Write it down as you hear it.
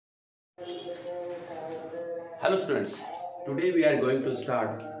Hello students, today we are going to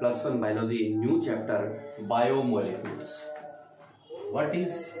start +1 biology new chapter biomolecules.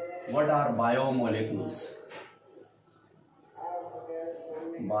 What are biomolecules?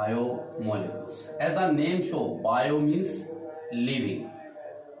 Biomolecules. As the name show, bio means living.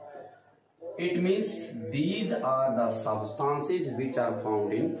 It means these are the substances which are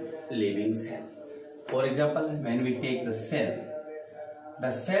found in living cell. For example, when we take the cells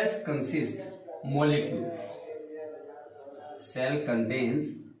consist molecule. Cell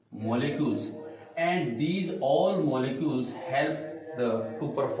contains molecules, and these all molecules help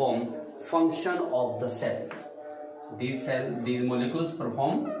to perform function of the cell. These molecules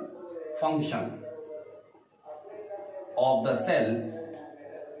perform function of the cell.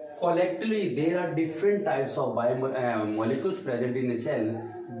 Collectively, there are different types of molecules present in a cell.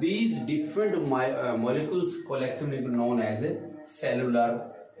 These different molecules collectively known as a cellular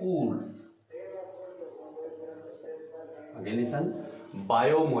pool. Again listen,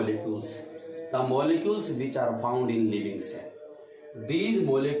 biomolecules, the molecules which are found in living cell. These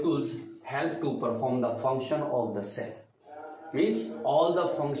molecules help to perform the function of the cell. Means all the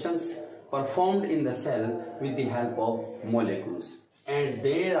functions performed in the cell with the help of molecules. And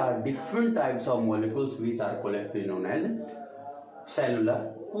there are different types of molecules which are collectively known as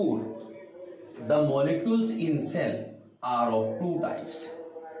cellular pool. The molecules in cell are of two types.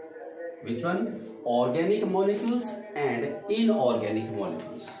 Which one? Organic molecules and inorganic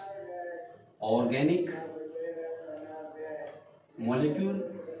molecules. Organic molecule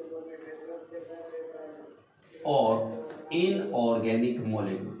or inorganic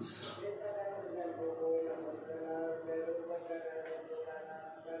molecules.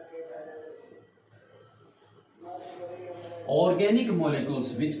 Organic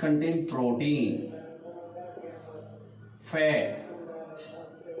molecules which contain protein, fat,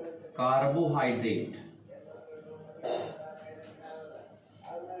 carbohydrate,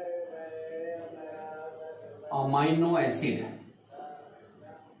 amino acid,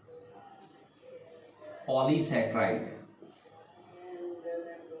 polysaccharide.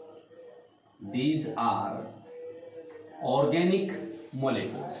 These are organic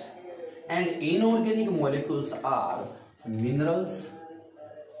molecules, and inorganic molecules are minerals,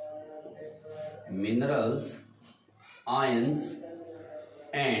 ions,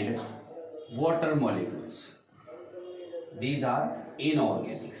 and water molecules. These are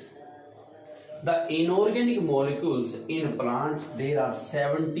inorganics. The inorganic molecules in plants, there are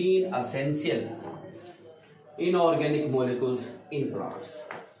 17 essential inorganic molecules in plants.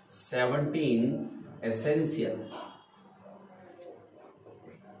 17 essential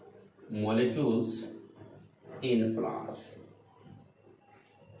molecules in plants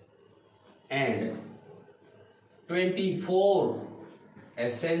and 24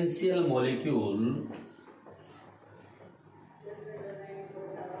 essential molecules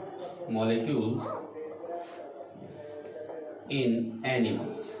in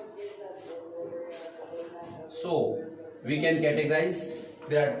animals. So we can categorize,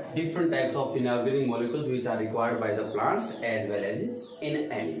 there are different types of inorganic molecules which are required by the plants as well as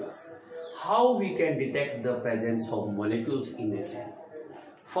in animals. How we can detect the presence of molecules in a cell?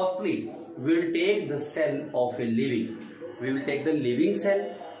 Firstly, we will take the cell of a living. We will take the living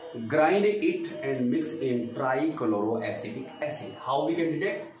cell, grind it and mix in trichloroacetic acid. How we can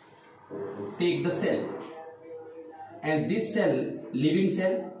detect? Take the cell and this cell, living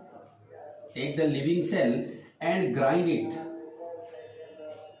cell, take the living cell and grind it.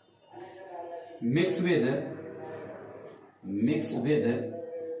 Mix with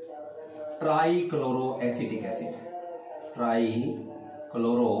trichloroacetic acid.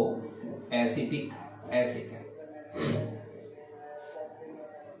 Trichloroacetic acid.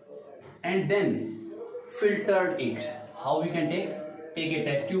 And then filtered it. How we can take a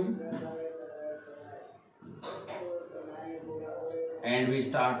test tube and we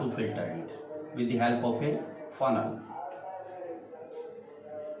start to filter it with the help of a funnel.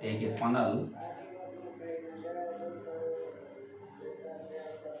 Take a funnel,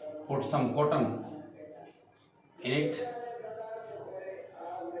 put some cotton in it,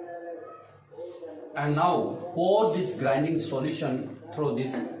 and now pour this grinding solution through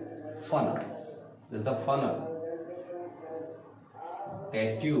this funnel. This is the funnel.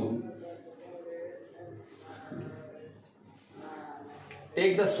 Test tube.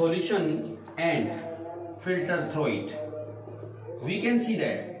 Take the solution and filter through it. We can see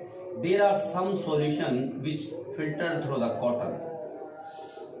that there are some solution which filter through the cotton.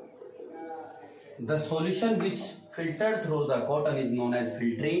 The solution which filtered through the cotton is known as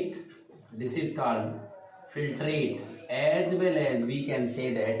filtrate. This is called filtrate. As well as we can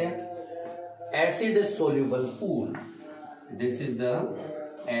say that acid soluble pool. This is the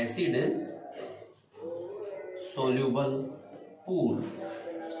acid soluble pool.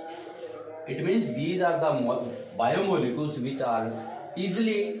 It means these are the biomolecules which are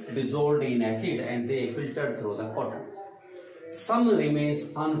easily dissolved in acid and they filtered through the cotton. Some remains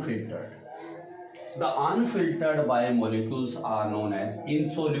unfiltered. The unfiltered biomolecules are known as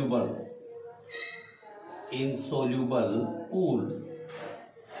insoluble pool,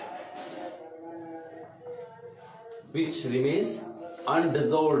 which remains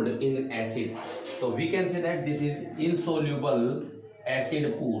undissolved in acid. So we can say that this is insoluble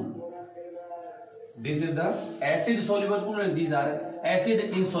acid pool. This is the acid soluble pool and these are acid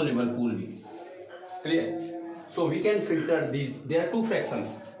insoluble pool. Clear? So we can filter these. There are two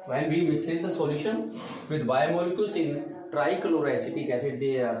fractions. When we mix in the solution with biomolecules in trichloroacetic acid,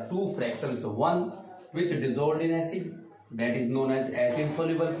 there are two fractions. One which dissolved in acid, that is known as acid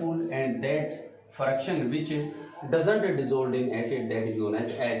soluble pool, and that fraction which doesn't dissolve in acid, that is known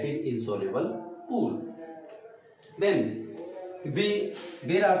as acid insoluble pool. Then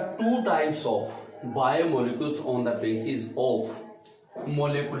there are two types of biomolecules on the basis of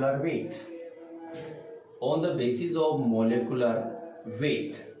molecular weight. On the basis of molecular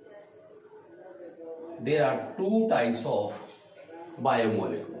weight, there are two types of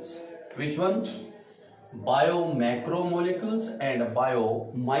biomolecules. Which one? Biomacromolecules and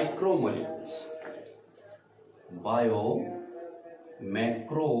biomicromolecules.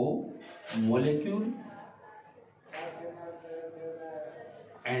 Biomacromolecule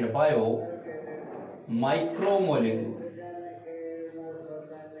and biomicromolecule.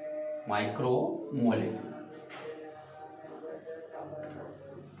 Micromolecule.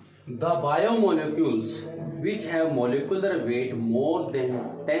 The biomolecules which have molecular weight more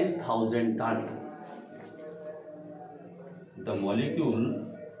than 10,000 Dalton. The molecule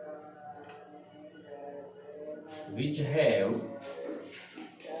which have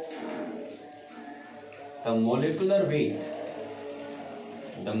the molecular weight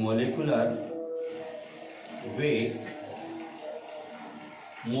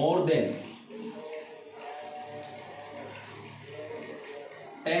more than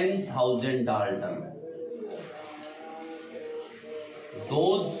 10,000 Dalton.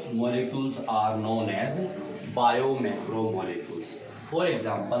 Those molecules are known as biomacromolecules. For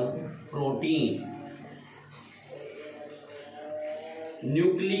example, protein,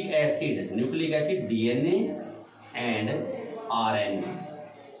 nucleic acid DNA and RNA,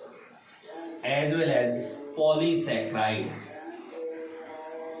 as well as polysaccharide.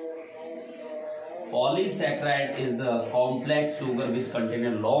 Polysaccharide is the complex sugar which contains a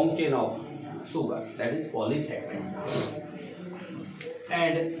long chain of sugar, that is polysaccharide.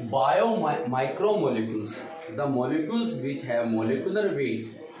 And biomicromolecules, the molecules which have molecular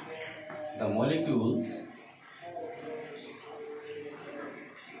weight, the molecules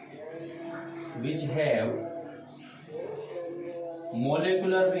which have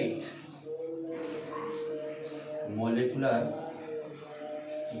molecular weight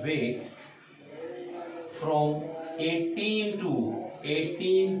from 18 to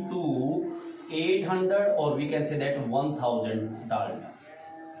 800, or we can say that 1000 Dalton.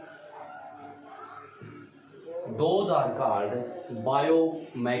 Those are called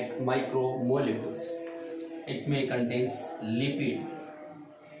biomacromolecules. It may contain lipid,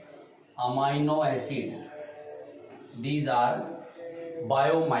 amino acid. These are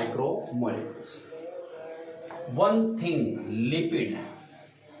biomacromolecules. One thing, lipid.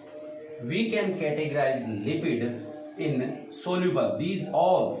 We can categorize lipid in soluble. These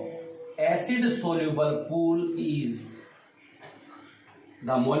all acid soluble pool is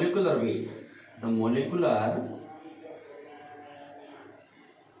the molecular weight. The molecular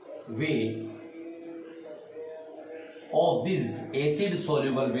weight of this acid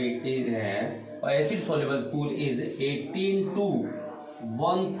soluble acid soluble pool is 18 to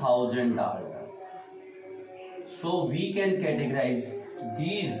 1000 Dalton. So we can categorize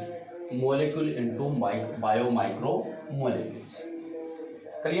these molecules into biomicromolecules.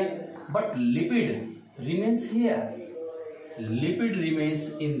 Clear? But lipid remains here. Lipid remains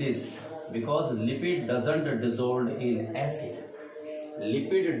in this because lipid doesn't dissolve in acid.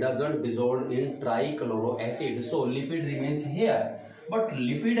 Lipid doesn't dissolve in trichloroacid, so lipid remains here. But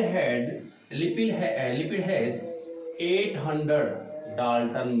lipid has 800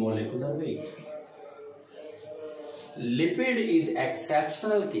 Dalton molecular weight. Lipid is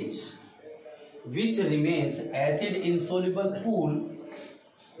exceptional case which remains acid insoluble pool,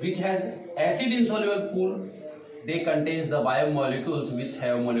 which has acid insoluble pool. They contains the biomolecules which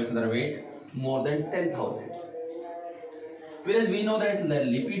have molecular weight more than 10,000. Whereas we know that the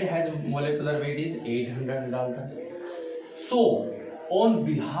lipid has molecular weight is 800 Dalton. So, on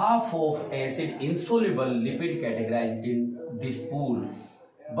behalf of acid insoluble lipid categorized in this pool,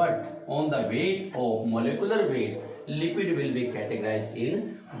 but on the weight of molecular weight, lipid will be categorized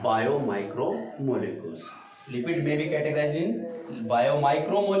in biomicromolecules. Lipid may be categorized in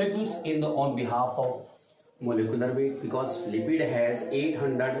biomicromolecules in the on behalf of molecular weight, because lipid has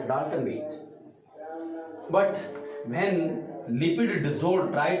 800 Dalton weight. But when lipid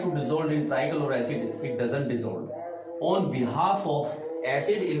try to dissolve in trichlor acid, it doesn't dissolve. On behalf of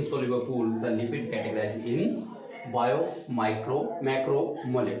acid insoluble pool, the lipid categorized in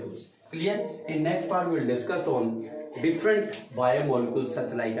macromolecules. Clear? In next part we will discuss on different biomolecules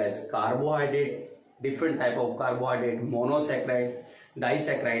such like as carbohydrate, different type of carbohydrate, monosaccharide,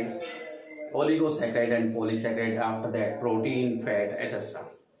 disaccharide, oligosaccharide and polysaccharide, after that protein, fat, etc.